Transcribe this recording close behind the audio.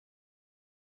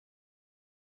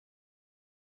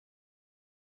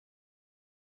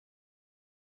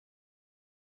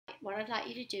what I'd like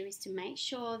you to do is to make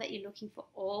sure that you're looking for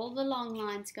all the long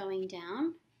lines going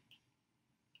down.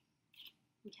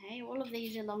 Okay, all of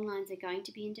these are long lines are going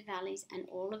to be into valleys, and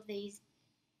all of these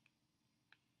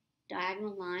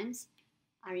diagonal lines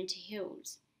are into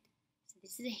hills. So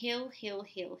this is a hill, hill,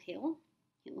 hill, hill,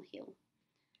 hill, hill.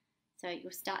 So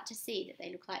you'll start to see that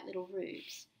they look like little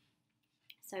roofs.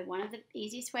 So one of the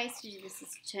easiest ways to do this is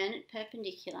to turn it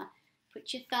perpendicular,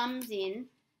 put your thumbs in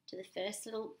to the first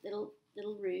little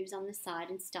roofs on the side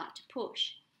and start to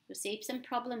push. You'll see some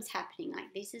problems happening,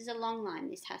 like this is a long line,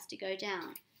 this has to go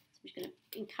down. So I'm just going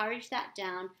to encourage that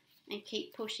down and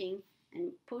keep pushing,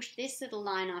 and push this little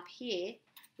line up here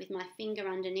with my finger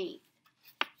underneath.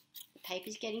 The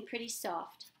paper's getting pretty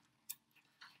soft,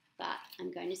 but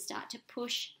I'm going to start to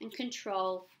push and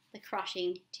control the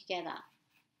crushing together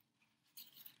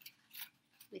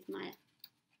with my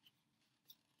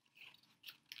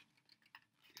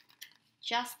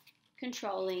just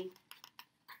controlling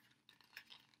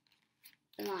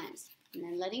the lines, and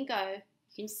then letting go.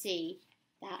 You can see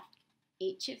that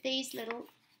each of these little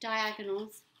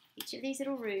diagonals, each of these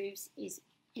little roofs is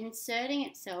inserting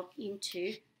itself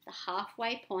into the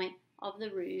halfway point of the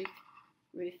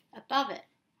roof above it.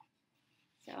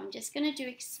 So I'm just going to do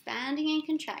expanding and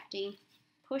contracting,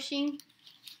 pushing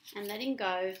and letting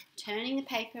go, turning the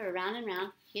paper around and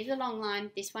round. Here's a long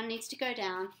line, this one needs to go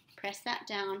down, press that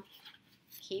down,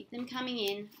 keep them coming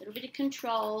in, a little bit of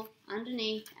control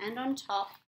underneath and on top.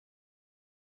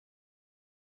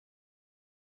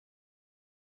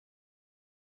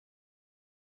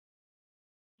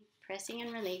 Pressing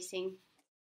and releasing.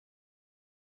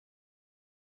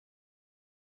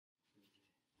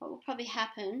 What will probably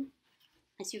happen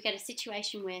is you'll get a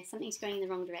situation where something's going in the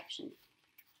wrong direction,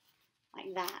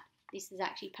 like that. This is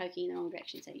actually poking in the wrong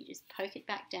direction, so you just poke it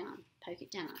back down, poke it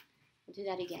down. We'll do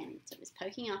that again. So it was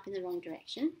poking up in the wrong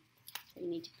direction, so you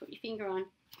need to put your finger on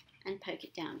and poke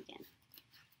it down again.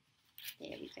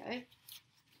 There we go.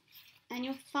 And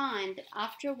you'll find that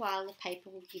after a while the paper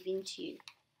will give in to you.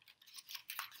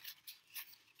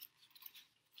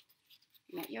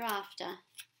 And what you're after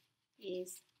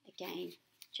is, again,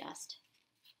 just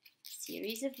a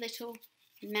series of little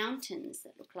mountains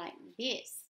that look like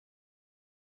this.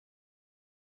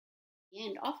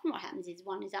 And often what happens is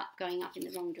one is up, going up in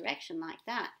the wrong direction like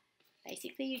that.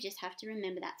 Basically, you just have to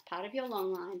remember that's part of your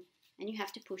long line, and you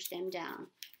have to push them down.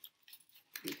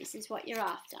 And this is what you're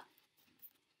after.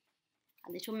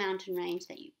 A little mountain range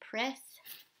that you press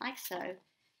like so,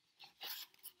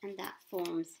 and that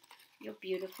forms your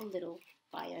beautiful little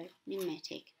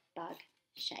biomimetic bug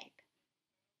shape.